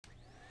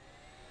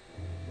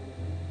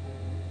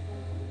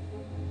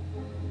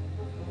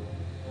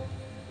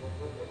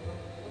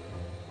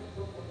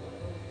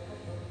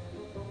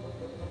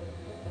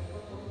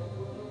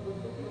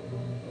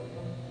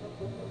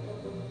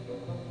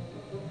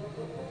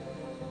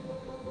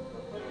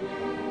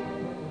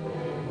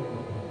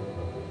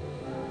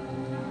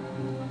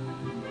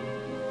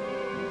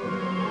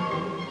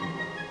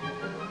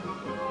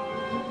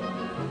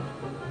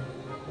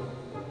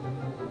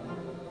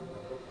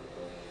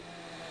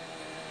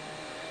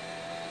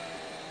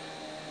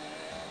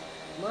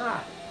Ma!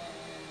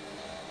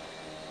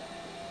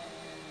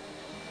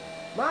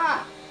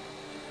 Ma!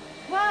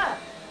 What?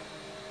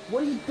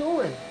 What are you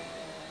doing?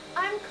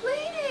 I'm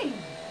cleaning.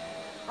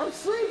 I'm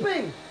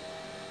sleeping!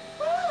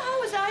 Well, how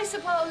was I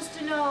supposed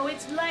to know?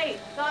 It's late.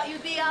 Thought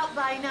you'd be out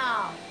by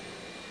now.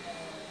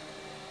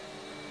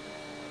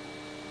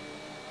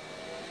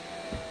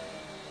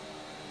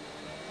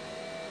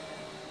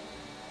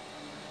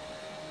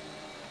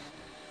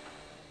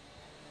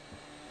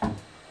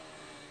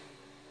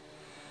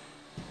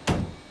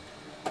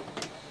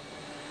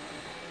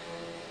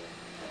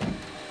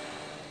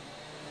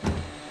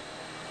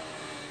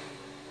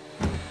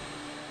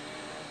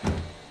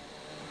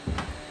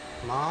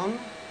 Mom,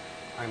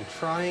 I'm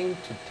trying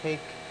to take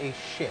a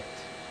shit.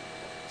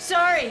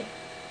 Sorry.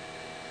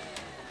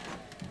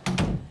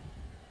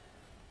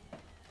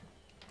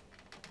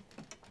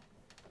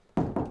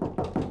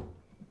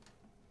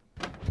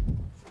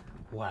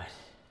 What?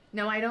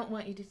 No, I don't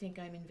want you to think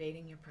I'm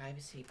invading your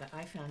privacy, but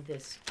I found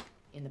this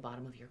in the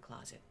bottom of your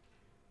closet.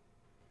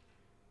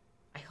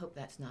 I hope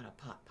that's not a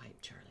pot pipe,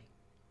 Charlie.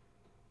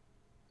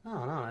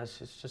 No, it's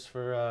just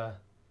for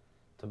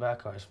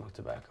tobacco. I smoke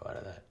tobacco out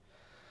of that.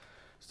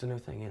 It's a new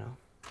thing, you know.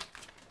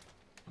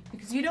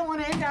 Because you don't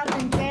want to end up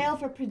in jail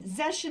for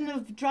possession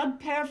of drug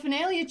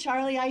paraphernalia,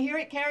 Charlie. I hear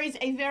it carries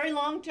a very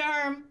long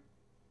term.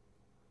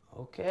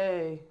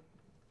 Okay.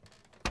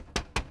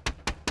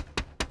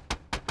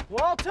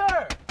 Walter!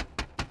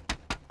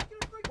 You're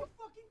gonna break the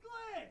fucking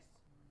glass!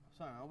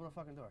 Sorry, open the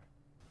fucking door.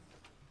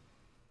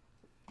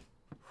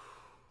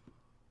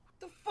 What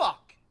the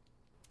fuck?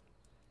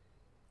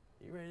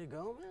 You ready to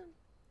go, man?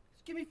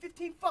 Just give me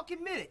 15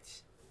 fucking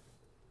minutes.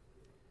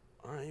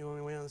 All right, you want me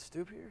to wait on the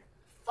stoop here?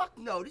 Fuck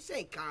no, this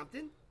ain't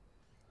Compton.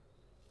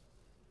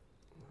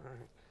 All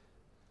right.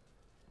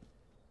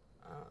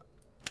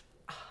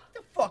 Get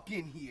the fuck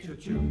in here.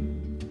 Choo-choo,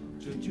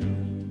 choo-choo,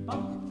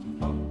 bum,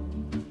 bum,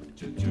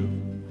 choo-choo,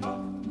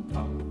 bum,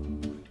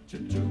 bum,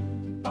 choo-choo,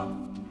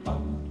 bum,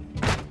 bum.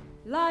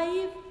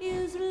 Life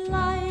is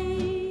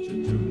like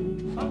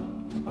Choo-choo,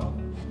 bum, bum,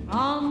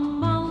 a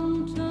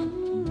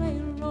mountain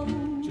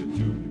railroad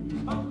choo-choo,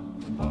 bum,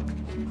 bum,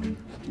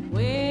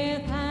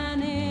 with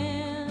an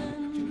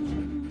end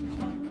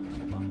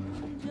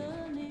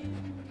journey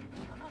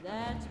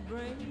that's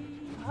brave.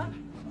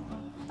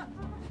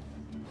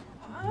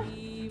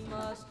 We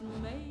must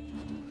make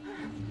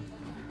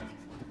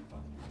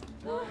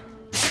the road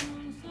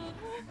successful.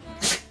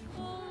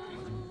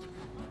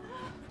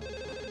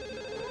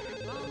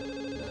 From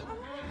the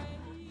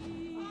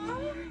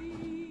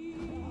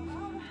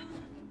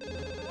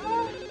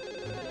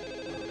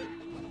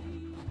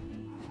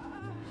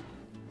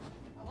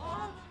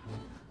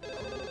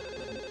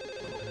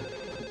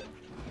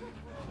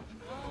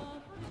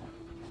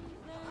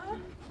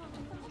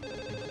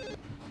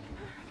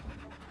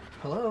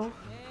Hello?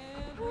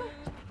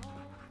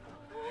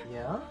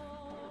 Yeah?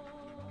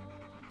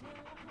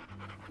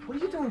 What are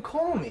you doing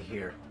calling me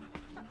here?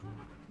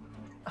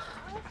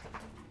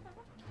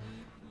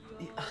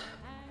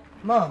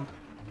 Mom?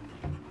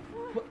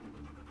 What?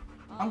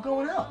 I'm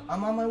going out.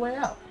 I'm on my way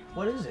out.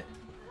 What is it?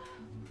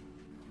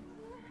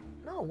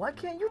 No, why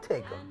can't you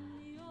take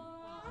him?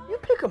 You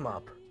pick him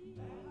up.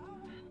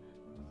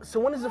 So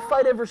when does the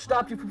fight ever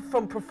stop you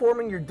from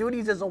performing your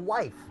duties as a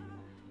wife?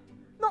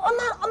 No,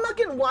 I'm not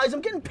getting wise.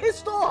 I'm getting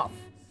pissed off.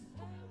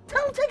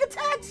 Tell him to take a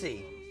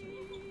taxi.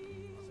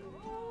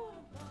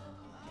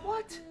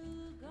 What?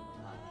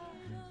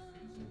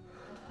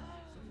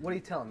 What are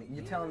you telling me?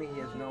 You're telling me he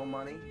has no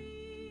money?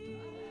 He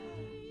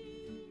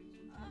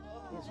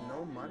has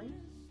no money?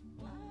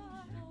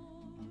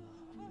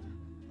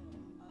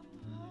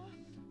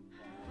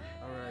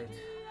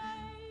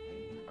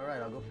 All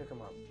right, I'll go pick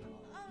him up.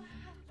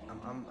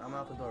 I'm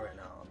out the door right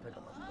now. I'll pick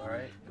him up. All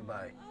right?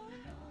 Goodbye.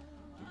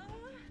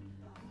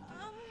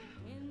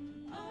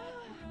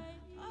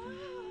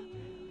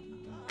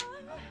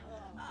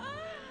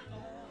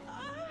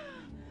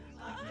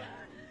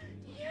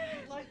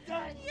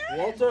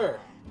 Walter!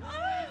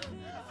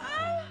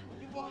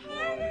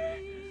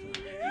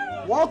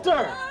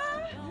 Walter!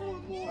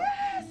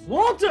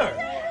 Walter!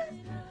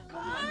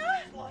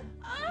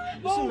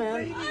 Listen,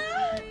 man.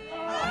 I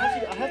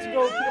have to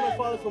go pick up my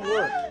father from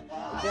work.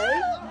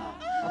 Okay?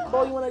 I'll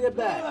call you when I get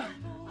back.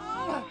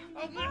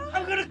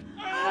 I'm gonna.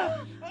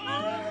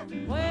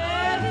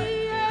 where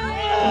the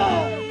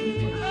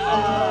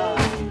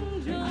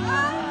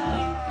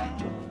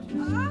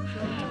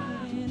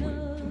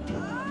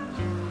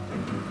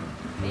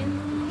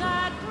in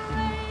that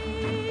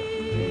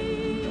rain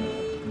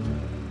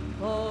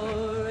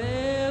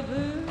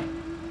forever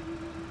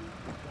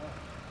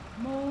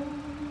more.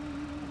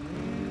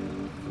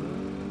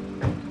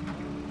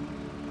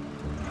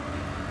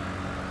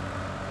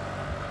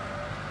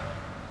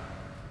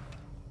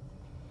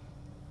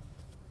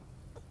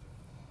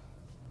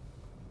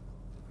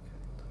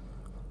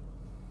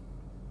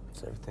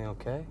 Is everything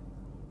okay?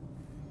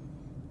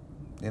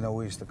 You know,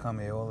 we used to come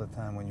here all the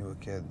time when you were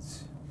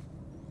kids.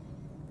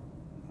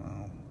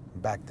 Well,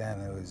 back then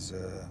it was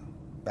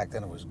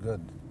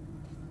good.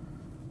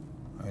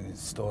 I mean, the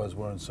stores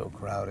weren't so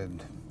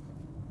crowded,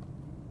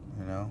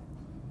 you know?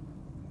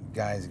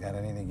 Guys got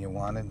anything you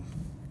wanted.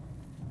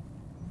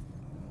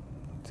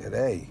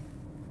 Today,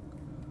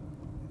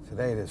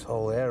 this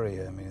whole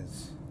area, I mean,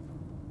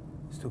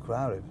 it's too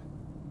crowded.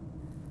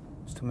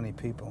 There's too many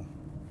people.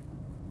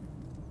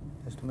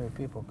 There's too many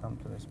people come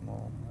to this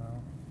mall, you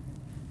know?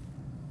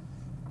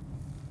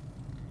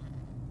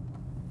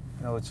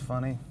 You know what's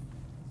funny?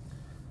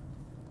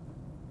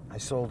 I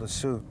sold a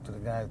suit to the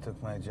guy who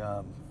took my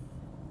job.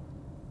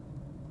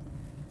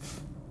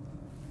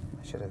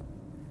 I should have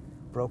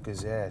broke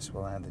his ass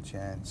while I had the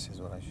chance, is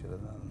what I should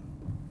have done.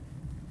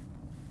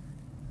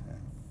 Yeah.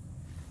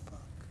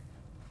 Fuck.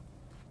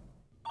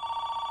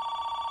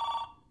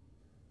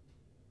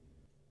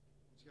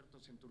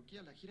 Conciertos en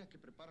Turquía, la gira que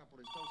prepara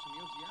por Estados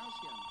Unidos y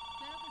Asia.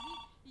 Claro que sí.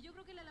 Y yo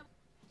creo que la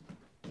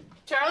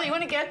Charlie, you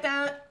want to get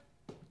that?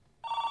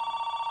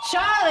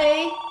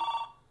 Charlie!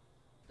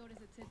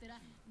 etcétera,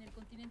 en el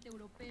continente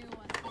europeo,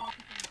 asiático,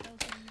 en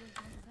Estados Unidos,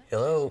 ¿no?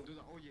 Hello? Sin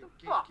duda, oye,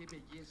 qué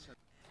belleza.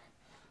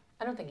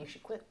 I don't think you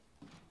should quit.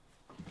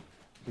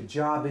 The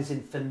job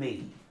isn't for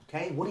me,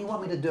 okay? What do you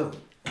want me to do?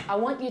 I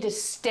want you to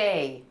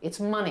stay. It's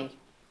money.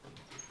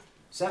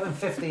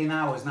 $7.50 an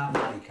hour is not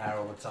money,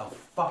 Carol. It's a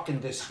fucking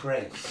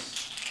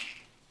disgrace.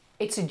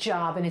 It's a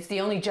job, and it's the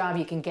only job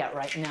you can get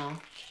right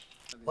now.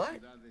 What?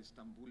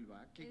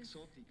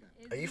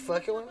 Are you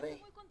fucking with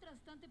me?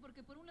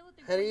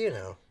 How do you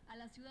know?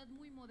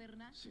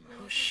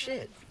 Oh,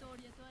 shit.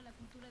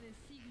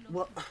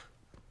 Well,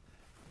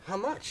 how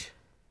much?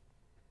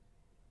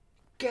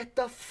 Get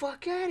the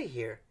fuck out of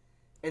here.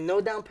 And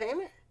no down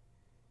payment?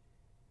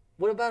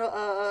 What about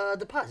a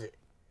deposit?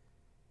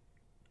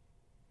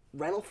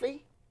 Rental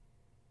fee?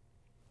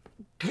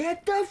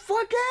 Get the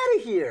fuck out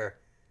of here.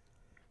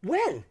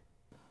 When?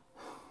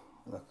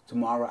 Look,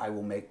 tomorrow I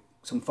will make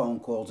some phone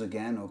calls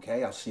again,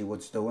 okay? I'll see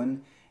what's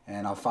doing,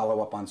 and I'll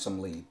follow up on some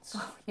leads.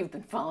 Oh, you've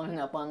been following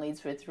up on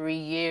leads for 3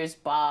 years,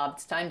 Bob.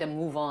 It's time to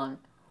move on.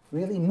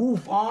 Really?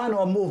 Move on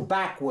or move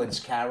backwards,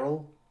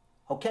 Carol?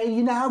 Okay,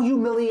 you know how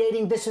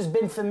humiliating this has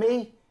been for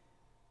me?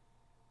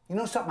 You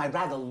know something? I'd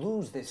rather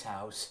lose this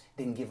house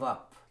than give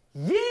up.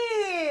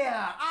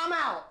 Yeah! I'm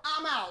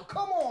out!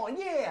 Come on,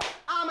 yeah!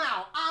 I'm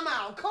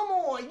out! Come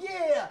on,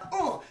 yeah!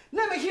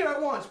 Let me hear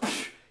it once.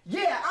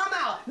 Yeah, I'm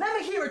out! Let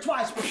me hear it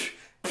twice.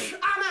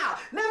 I'm out!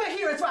 Let me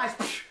hear it twice.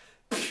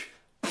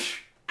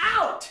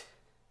 Out!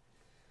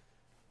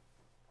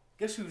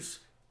 Guess who's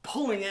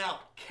pulling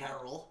out,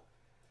 Carol?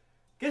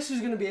 Guess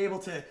who's gonna be able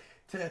to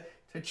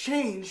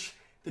change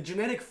the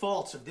genetic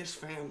faults of this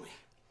family?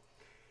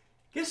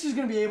 Guess who's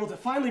gonna be able to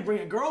finally bring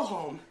a girl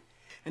home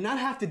and not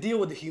have to deal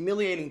with the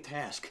humiliating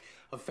task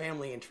of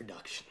family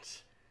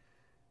introductions?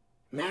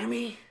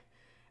 Mammy,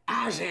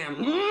 I am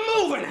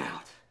moving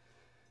out!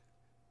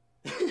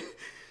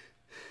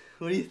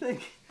 What do you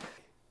think?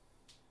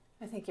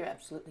 I think you're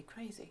absolutely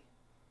crazy.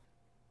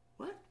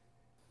 What?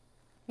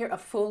 You're a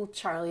fool,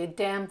 Charlie, a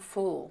damn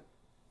fool.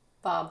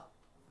 Bob.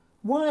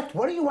 What?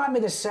 What do you want me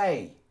to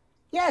say?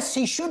 Yes,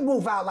 he should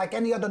move out like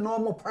any other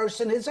normal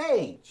person his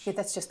age. Yeah,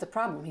 that's just the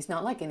problem. He's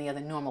not like any other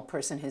normal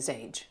person his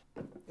age.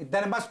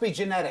 Then it must be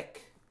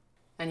genetic.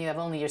 And you have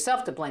only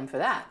yourself to blame for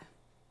that.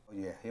 Oh,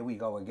 yeah, here we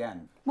go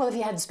again. Well, if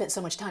you hadn't spent so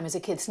much time as a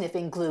kid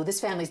sniffing glue,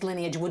 this family's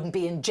lineage wouldn't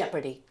be in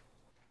jeopardy.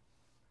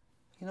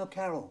 You know,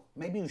 Carol,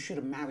 maybe you should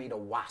have married a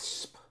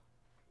wasp.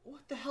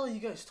 What the hell are you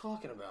guys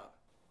talking about?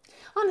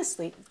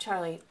 Honestly,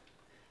 Charlie,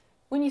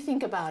 when you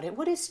think about it,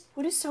 what is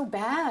so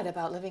bad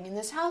about living in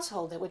this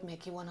household that would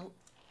make you want to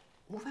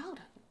move out?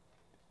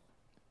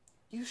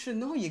 You should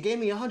know. You gave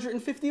me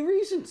 150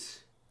 reasons.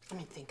 I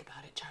mean, think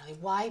about it, Charlie.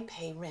 Why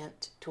pay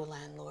rent to a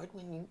landlord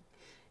when you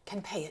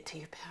can pay it to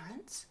your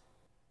parents?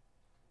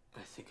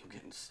 I think I'm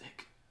getting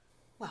sick.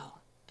 Well,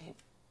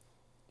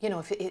 you know,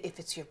 if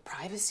it's your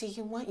privacy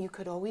you want, you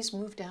could always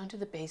move down to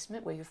the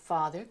basement where your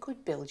father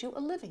could build you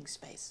a living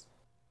space.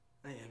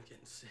 I am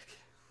getting sick.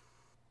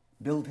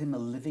 Build him a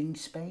living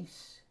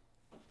space?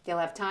 You'll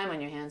have time on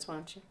your hands,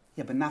 won't you?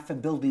 Yeah, but not for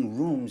building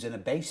rooms in a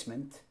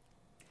basement.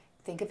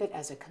 Think of it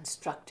as a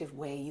constructive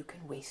way you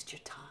can waste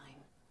your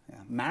time. Yeah,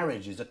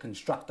 marriage is a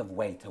constructive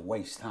way to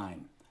waste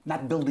time,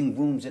 not building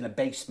rooms in a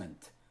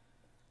basement.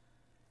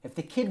 If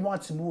the kid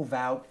wants to move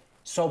out,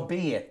 so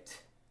be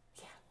it.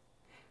 Yeah.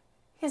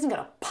 He hasn't got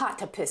a pot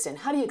to piss in.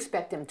 How do you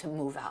expect him to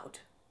move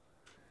out?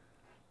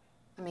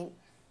 I mean,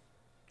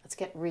 let's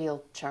get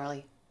real,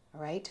 Charlie,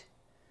 all right?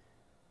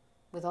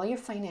 With all your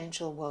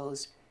financial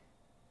woes,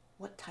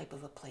 what type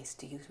of a place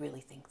do you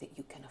really think that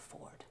you can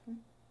afford?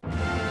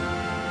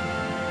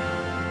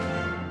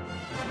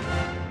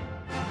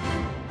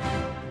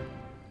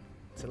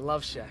 It's a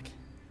love shack.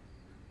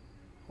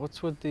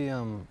 What's with the,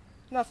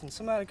 Nothing,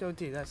 somatic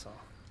OD, that's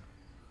all.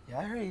 Yeah,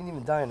 I heard he didn't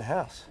even die in the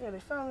house. Yeah, they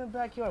found him in the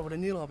backyard with a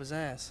needle up his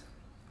ass.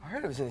 I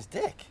heard it was in his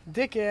dick.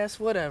 Dick ass,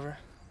 whatever.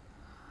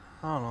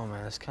 I don't know,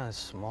 man, it's kind of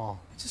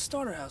small. It's a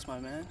starter house, my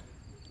man.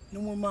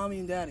 No more mommy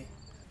and daddy.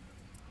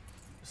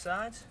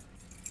 Besides,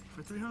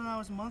 for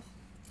 $300 a month,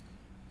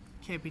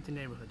 can't beat the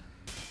neighborhood.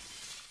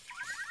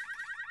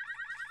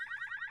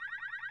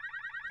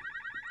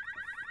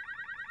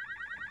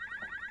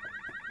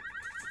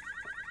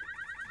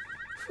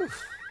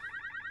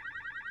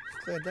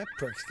 Glad that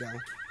prick's gone.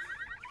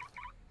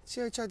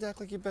 See how you tried to act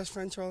like your best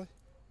friend, Charlie?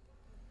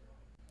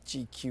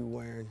 GQ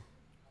wearing,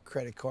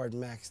 credit card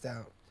maxed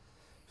out,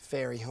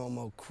 fairy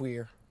homo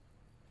queer.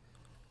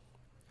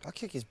 I'll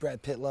kick his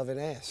Brad Pitt loving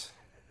ass.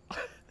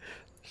 There's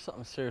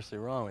something seriously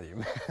wrong with you,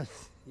 man.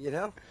 You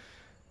know?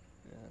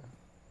 Yeah.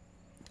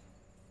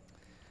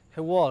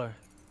 Hey, Walter.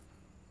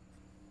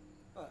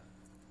 What?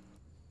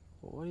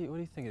 What do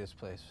you think of this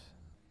place?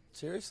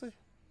 Seriously?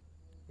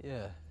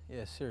 Yeah,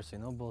 seriously,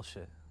 no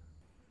bullshit.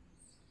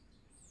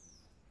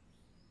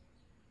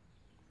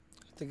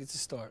 I think it's a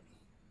start.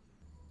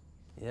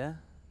 Yeah?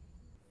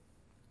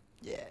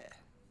 Yeah.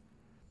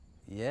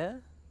 Yeah?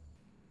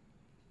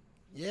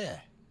 Yeah.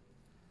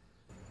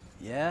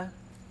 Yeah?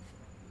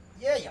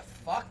 Yeah, you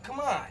fuck. Come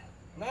on.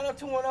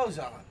 90210's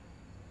on.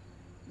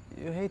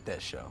 You hate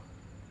that show.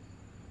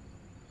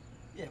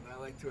 Yeah, but I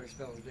like Tori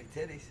Spelling's big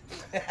titties.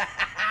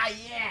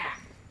 Yeah!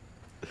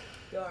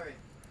 Sorry.